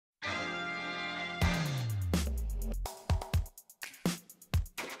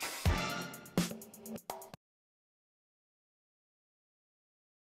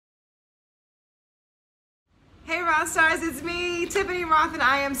Hey rock stars, it's me, Tiffany Rothe, and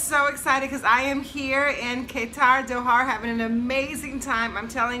I am so excited because I am here in Qatar, Doha, having an amazing time. I'm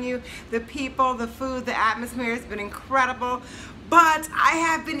telling you, the people, the food, the atmosphere has been incredible. But I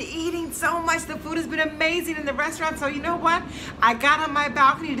have been eating so much. The food has been amazing in the restaurant. So you know what? I got on my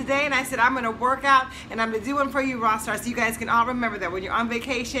balcony today and I said I'm gonna work out and I'm gonna do one for you rock stars so you guys can all remember that when you're on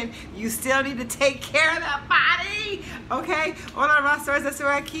vacation, you still need to take care of that body. Okay? Hola rock stars,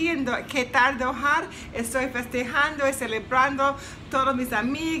 estoy aquí en Qatar, Doha. Estoy festejando y celebrando todas mis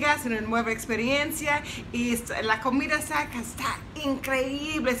amigas, una nueva experiencia y la comida está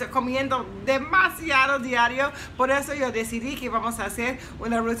increíble. Estoy comiendo demasiado diario. Por eso yo decidí que vamos a hacer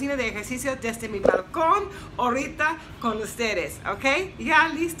una rutina de ejercicio desde mi balcón ahorita con ustedes, ¿ok? ¿Ya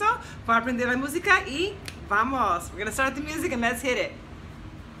listo para aprender la música? Y vamos. We're gonna start the music and let's hit it.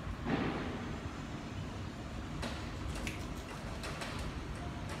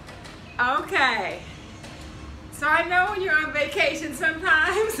 Okay. So I know when you're on vacation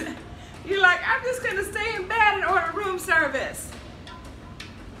sometimes you're like, I'm just gonna stay in bed and order room service.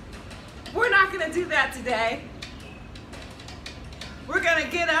 We're not gonna do that today. We're gonna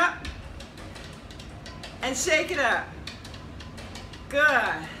get up and shake it up.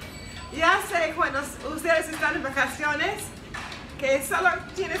 Good. Ya sé cuando ustedes están en vacaciones que solo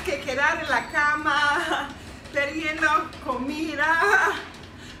tienes que quedar en la cama pidiendo comida,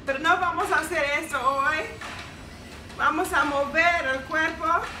 pero no vamos a hacer eso hoy. Vamos a mover el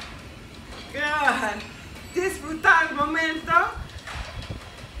cuerpo. Good. Disfrutar el momento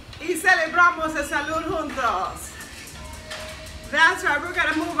y celebramos la salud juntos. That's right, we're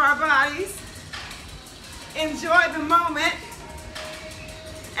gonna move our bodies, enjoy the moment,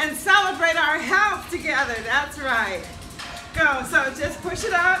 and celebrate our health together. That's right. Go, so just push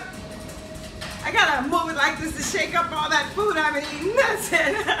it up. I gotta move it like this to shake up all that food I've been eating. That's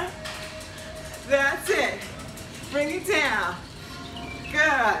it. That's it. Bring it down.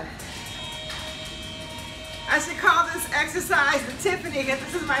 Good. I should call this exercise the Tiffany because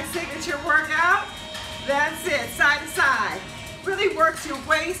this is my signature workout. That's it, side to side. Really works your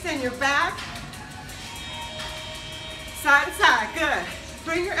waist and your back. Side to side, good.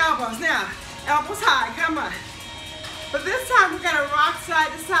 Bring your elbows now. Elbows high, come on. But this time we're gonna rock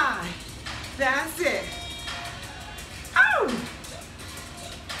side to side. That's it. Oh!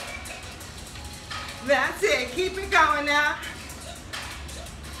 That's it, keep it going now.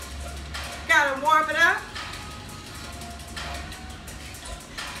 Gotta warm it up.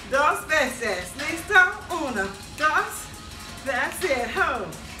 Dos veces. Listo? Uno, dos. That's it. Ho.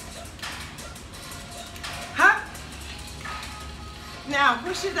 Hop. Now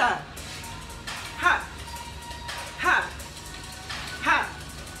push it up. Hop. Hop. Hop.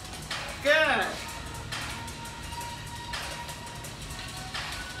 Good.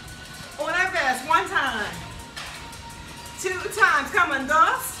 Una vez. One time. Two times. Come on.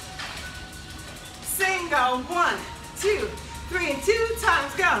 Dos. Single. One, two, three. And two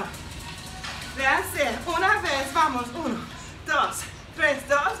times. Go. That's it. Una vez. Vamos. Uno, dos, tres.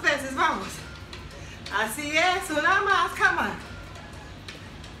 Dos veces. Vamos. Así es. Una más. Come on.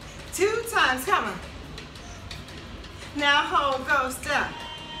 Two times. Come on. Now hold. Go. Step.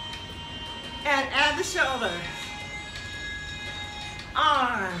 And add the shoulders.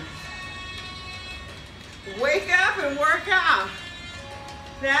 Arms. Wake up and work out.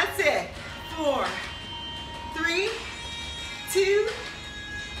 That's it. 4, 3, 2,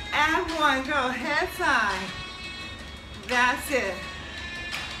 and 1. Go head side. That's it.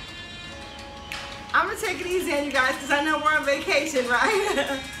 I'm gonna take it easy on you guys because I know we're on vacation,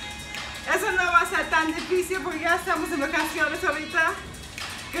 right? Eso no va a ser tan difícil porque ya estamos en vacaciones ahorita.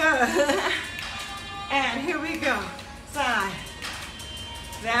 Good. And here we go. Side.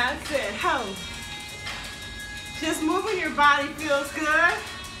 That's it. Hold. Just moving your body feels good.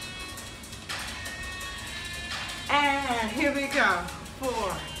 And here we go.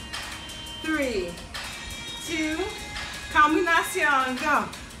 4, 3, 2, combinación. Go.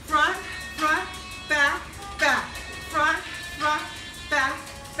 Front, front, back, back. Front, front, back,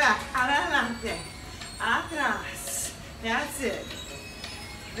 back. Adelante. Atrás. That's it.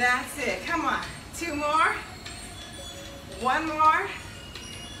 That's it. Come on. 2 more. 1 more.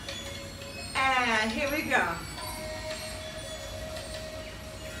 And here we go.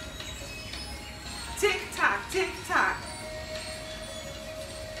 Tick tock, tick tock.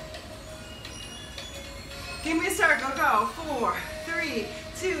 Give me a circle. Go. 4, 3,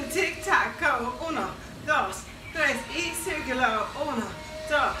 2, tick tock. Go. 1, 2, 3. Y círculo. 1,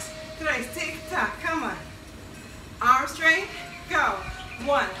 2, 3. Tick tock. Come on. Arms straight. Go.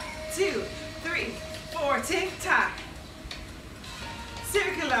 1, 2, 3, 4. Tick tock.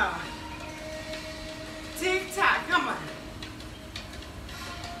 Círculo. Tick tock.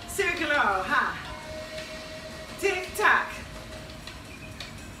 Circolo, ha. Tick tock.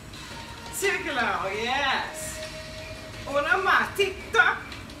 Circolo, yes. Uno más, tick tock.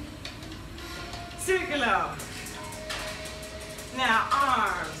 Circolo. Now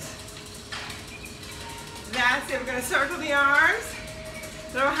arms. That's it, we're gonna circle the arms.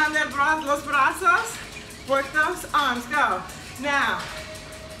 Trabajando los brazos. Work those arms, go. Now,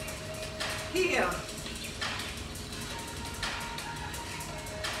 heel.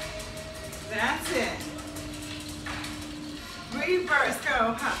 That's it. Reverse,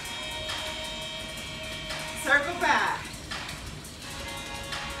 go, huh. Circle back.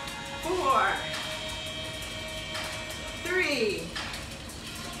 4, 3,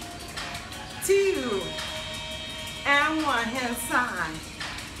 2, and 1. Hand side,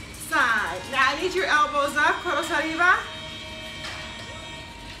 side. Now I need your elbows up, codos arriba.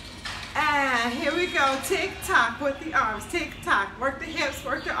 And here we go, tick tock with the arms, tick tock. Work the hips,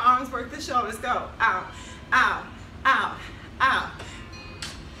 work the arms, work the shoulders. Go, out, out, out, out.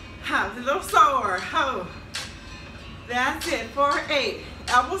 Out, a little slower, ho. That's it, 4, 8.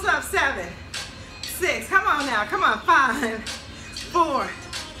 Elbows up, 7, 6. Come on now, come on, 5, 4,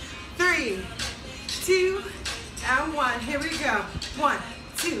 3, 2, and 1. Here we go. 1,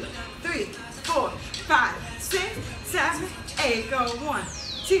 2, 3, 4, 5, 6, 7, 8. Go, 1,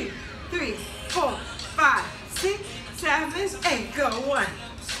 2, 3, 4, 5, 6, 7, 8. Go, 1,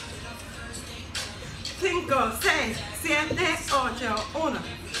 5, 6, 7, 8. 1, 5,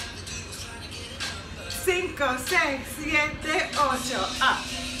 6, 7, 8. Up.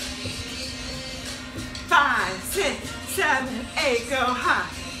 5, 6, 7, 8. Go high.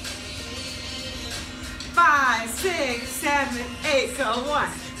 5, 6, 7, 8. Go 1,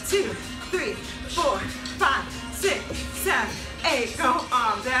 2, 3, 4, 5, 6, 7, 8. Go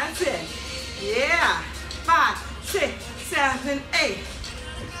arms. That's it. Yeah. 5, 6, 7, 8.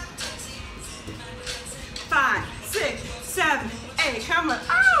 5, 6, 7, 8. Come on.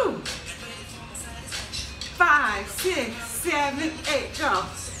 Oh! 5, 6, 7, 8. Go.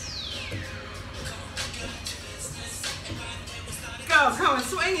 Go. Come on.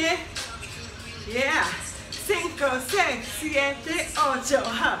 Swing it. Yeah. 5, 6, 7, 8.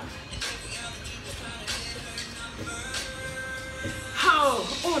 Up. Hold.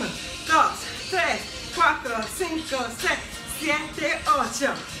 1, 2, 3, 4, 5, 6, 7, 8.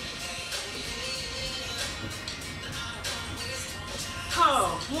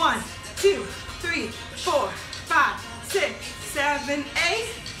 Hold. 1, 2, 3, 4, 5, 6, 7, 8.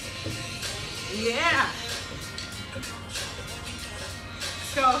 Yeah.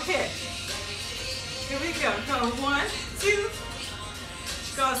 Go hit. Here we go. Go 1, 2.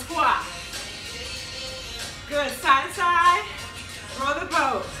 Go squat. Good. Side to side. Roll the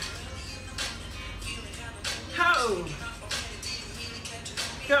boat. Ho.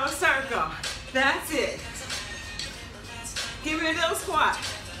 Go circle. That's it. Give me a little squat.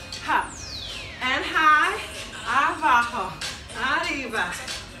 Hop. And high. Abajo. Arriba.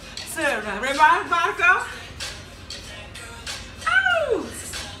 Serva. Remar barco. Ow!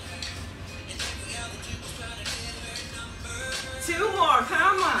 2 more.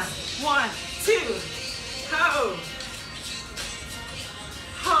 Come on. 1, 2. Hold.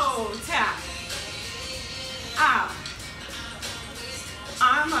 Hold. Tap. Out.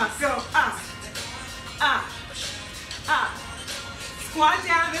 Arm up. Go up. Up. Up. Squat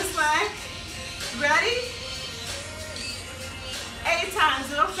down this leg. Ready? 8 times, a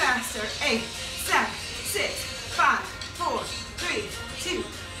little faster. 8, 7, 6, 5, 4, 3, 2,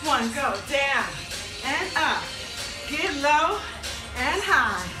 1. Go down and up. Get low and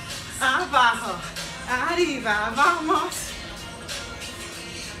high. Abajo. Arriba. Vamos.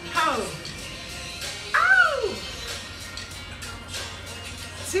 Hold. Ow!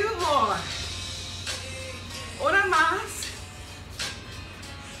 2 more. Una más.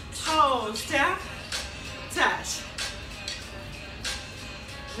 Hold. Step. Touch.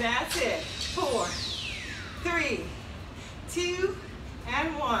 That's it. 4, 3, 2,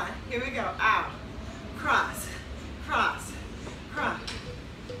 and 1. Here we go. Out. Cross. Cross. Cross.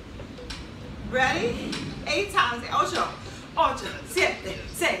 Ready? 8 times. 8, 7,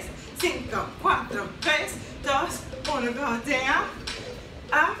 6, 5, 4, 3, 2, 1. Go down.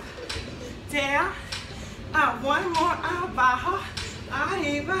 Up. Down. Up. 1 more. Abajo.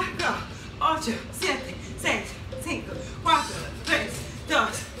 Arriba. Go. 8, 7, 6, 5, 4, 3, 2.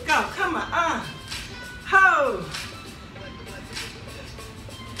 Go. Come on. Hold.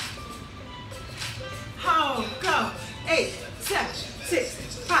 Hold. Go. 8, 7, 6,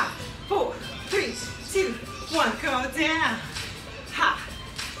 5, 4, 3, 2, 1. Go down. Ha.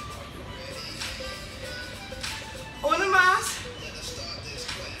 Una más.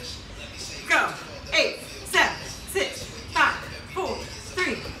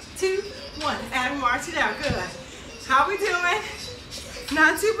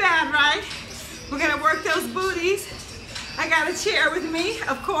 chair with me,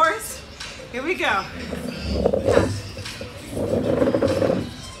 of course. Here we go.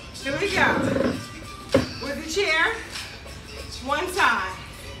 Here we go. With the chair, one side.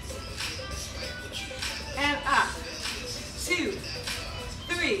 And up. 2,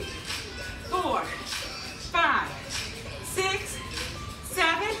 3, 4, 5, 6,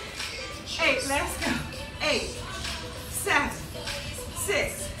 7, 8. Let's go. 8, 7,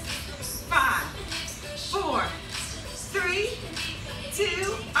 6, 5, 4, 3,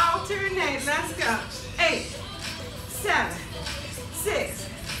 2, alternate. Let's go. 8, 7, 6,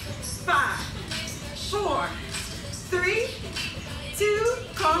 5, 4, 3, 2,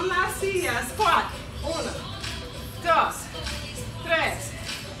 con la silla. Squat. 1, 2, 3,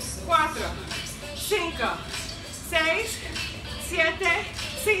 4, 5, 6, 7,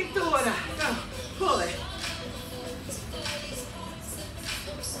 cintura. Go. Pull it.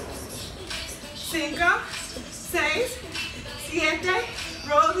 5, 6, 7,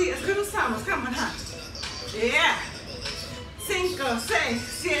 rodillas. Cruzamos. Come on, huh? Yeah. 5, 6,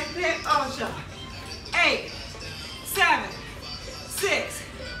 7, 8. 8, 7, 6,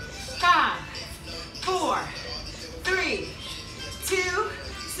 5, 4, 3, 2,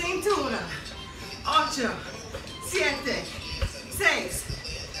 cintura. 8, 7, 6,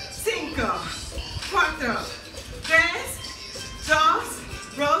 5, 4, 3, 2,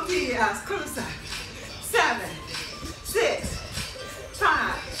 rodillas. Cruza. 7, 6,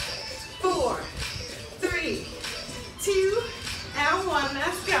 5, 4, 3, 2, and 1.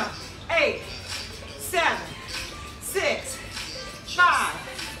 Let's go. 8, 7, 6, 5,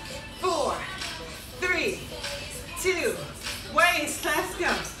 4, 3, 2. Waist. Let's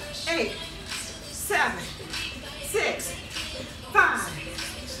go. 8, 7, 6, 5,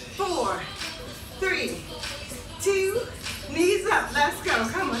 4, 3, 2. Knees up. Let's go.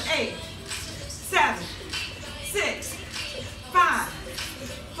 Come on. 8, 7, 6, 5,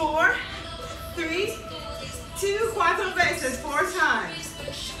 4, 3, 2. Cuatro veces. 4 times.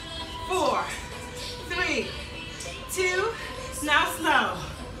 4, 3, 2. Now slow.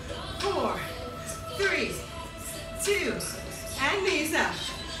 4, 3, 2. And knees up.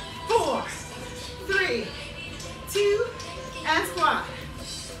 4, 3, 2. And squat.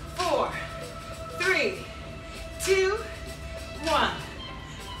 4, 3, 2, 1.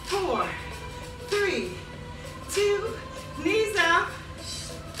 4, 3, 2. Knees up.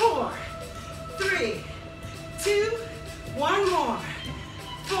 4, 3, 2. One more.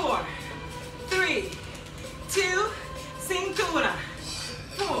 4, 3, 2. Cintura.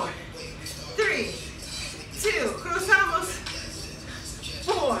 4, 3, 2. Cruzamos.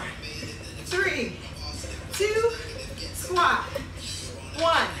 4, 3, 2. Squat.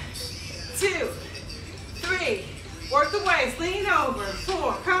 1, 2, 3. Work the waist. Lean over.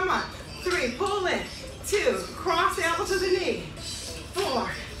 4. Come on. 3. Pull in. 2. Cross the elbow to the knee. 4,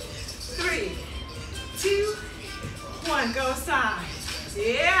 3, 2, 1. Go side.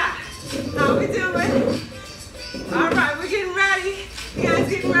 Yeah. How we doing? All right. We're getting ready. You guys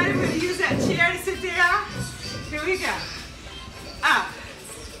getting ready? We're going to use that chair to sit down. Here we go. Up.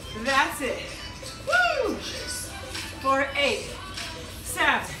 That's it. Woo! 4, 8,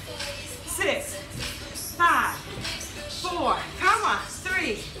 7, 6, 5, 4. Come on.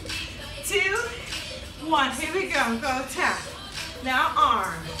 3, 2, 1. Here we go. Go tap. Now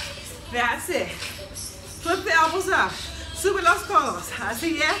arm. That's it. Flip the elbows up. Sube los codos.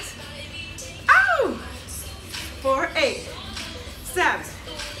 Así es. Ow! 4, 8, 7,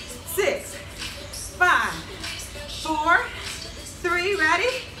 6, 5, 4, 3.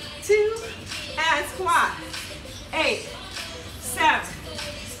 Ready? 2. And squat. 8, 7,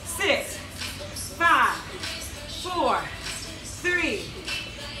 6, 5, 4, 3,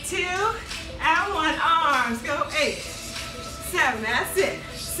 2, and 1. Arms. Go. 8, 7. That's it.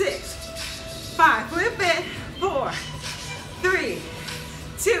 6, 5. Flip it. 4, 3,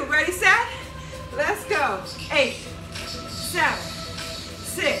 2. Ready, set? Let's go. 8, 7,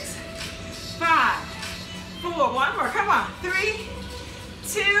 6, 5, 4. One more. Come on. 3,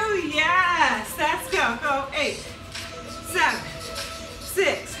 2. Yes. Let's go. Go. 8, 7,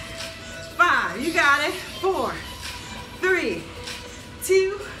 6, 5. You got it. 4, 3,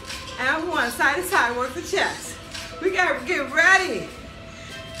 2, and 1. Side to side. Work the chest. We gotta get ready.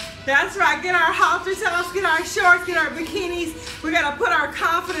 That's right. Get our halters off. Get our shorts. Get our bikinis. We gotta put our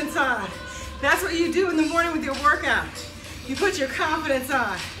confidence on. That's what you do in the morning with your workout. You put your confidence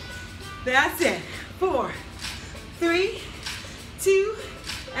on. That's it. 4, 3, 2,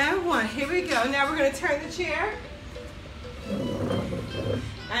 and 1. Here we go. Now we're going to turn the chair.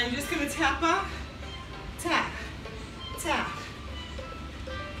 And you're just going to tap up, tap, tap.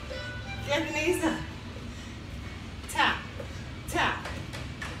 Get the knees up. Tap,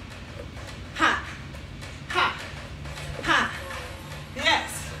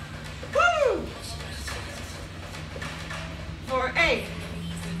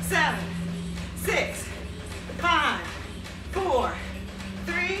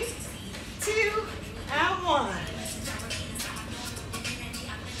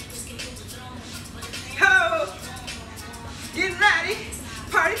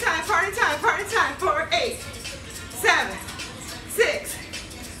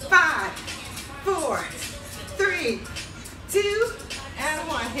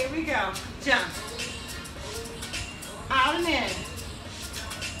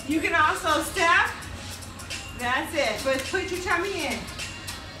 Put your tummy in.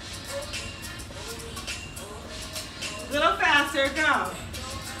 A little faster, go.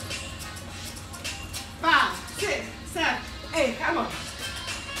 5, 6, 7, 8, come on.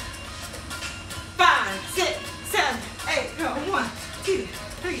 5, 6, 7, 8, go. 1, 2,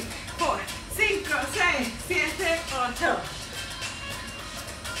 3, 4, 5, 6, 7, 8.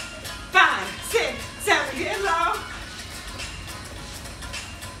 5, 6, 7, get low.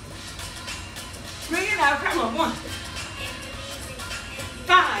 Bring it out, come on, 1.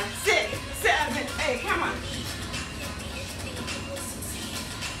 5, 6, 7, 8, come on.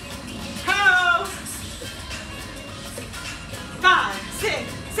 Ho! 5,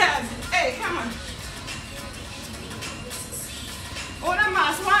 6, 7, 8, come on. Una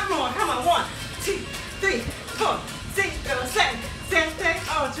más, one more, come on. 1, 2, 3, 4, 5, 6, 7,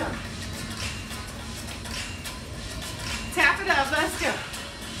 8. Tap it up, let's go.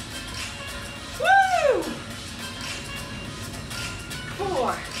 Woo!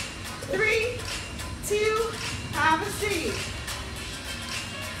 4, 3, 2, have a seat.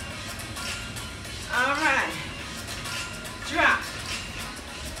 All right. Drop.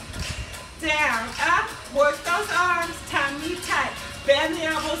 Down, up, work those arms, tummy tight. Bend the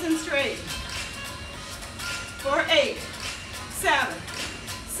elbows and straight. For 8, 7,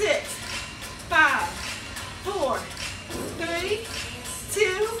 6, 5, 4, 3,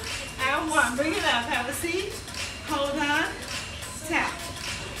 2, and 1. Bring it up, have a seat. Hold on, tap.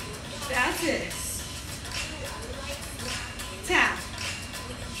 That's it. Tap.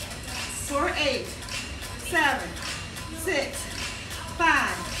 For 8, 7, 6,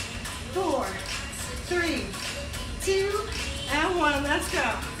 5, 4, 3, 2, and 1. Let's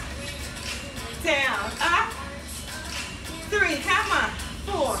go. Down, up. 3, come on.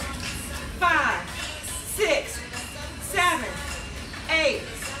 4, 5, 6, 7, 8,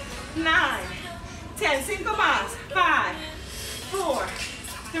 9, 10. 5 más. 5, 4,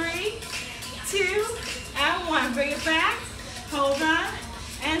 3, 2, and 1. Bring it back. Hold on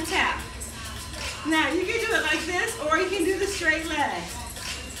and tap. Now you can do it like this, or you can do the straight legs.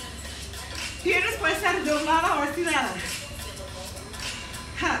 Piernas puede ser de un lado o estirada.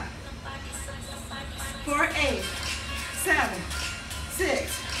 Huh. For 8, 7,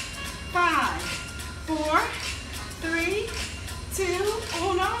 6, 5, 4, 3, 2,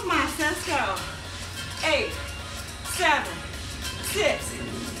 1 más. Let's go. 8, 7, 6,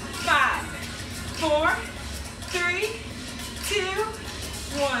 5, 4, 3, 2,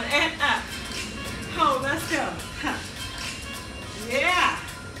 1, and up. Hold, let's go. Huh. Yeah.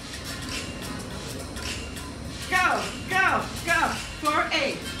 Go, go, go. For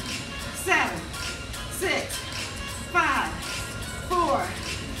 8, 7, 6, 5, 4,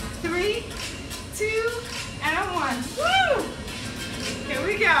 3, 2, and 1. Woo! Here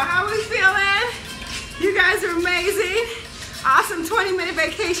we go. How are we feeling? You guys are amazing. Awesome 20-minute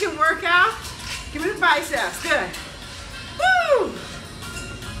vacation workout. Give me the biceps. Good. Woo!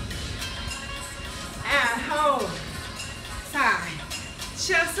 And hold. Side.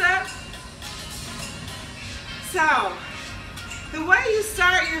 Chest up. So, the way you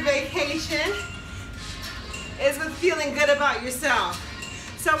start your vacation is with feeling good about yourself.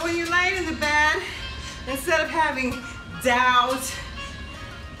 So when you're laying in the bed, instead of having doubt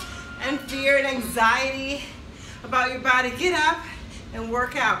and fear and anxiety about your body, get up and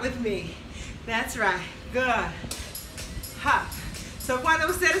work out with me. That's right. Good. Ha. So cuando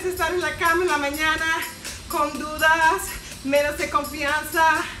ustedes están en la cama en la mañana con dudas, menos de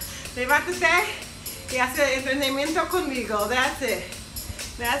confianza, levántate y hace entrenamiento conmigo. That's it.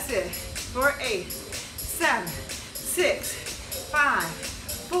 That's it. For 8, 7, 6, 5,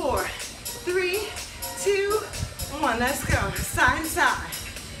 4, 3, 2, 1. Let's go. Side and side.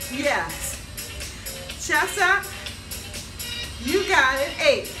 Yes. Chest up. You got it.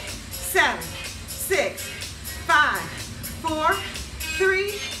 8, 7, 6, 5, 4,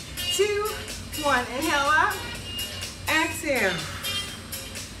 3, 2, 1. Inhale up. Exhale.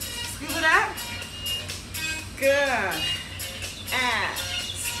 Scoop it up. Good. And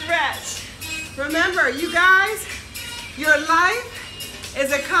stretch. Remember, you guys, your life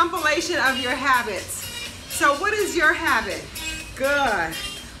is a compilation of your habits. So what is your habit? Good.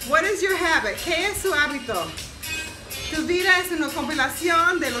 What is your habit? ¿Qué es su hábito? Tu vida es una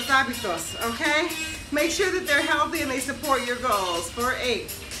compilación de los hábitos, okay? Make sure that they're healthy and they support your goals. For 8,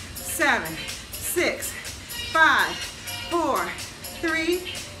 7, 6, 5, 4, 3,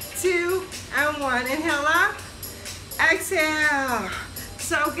 2, and 1. Inhale up. Exhale.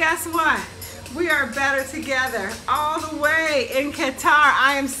 So guess what? We are better together all the way in Qatar.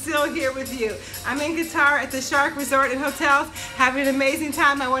 I am still here with you. I'm in Qatar at the Sharq Resort and Hotels, having an amazing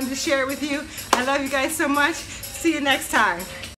time. I wanted to share it with you. I love you guys so much. See you next time.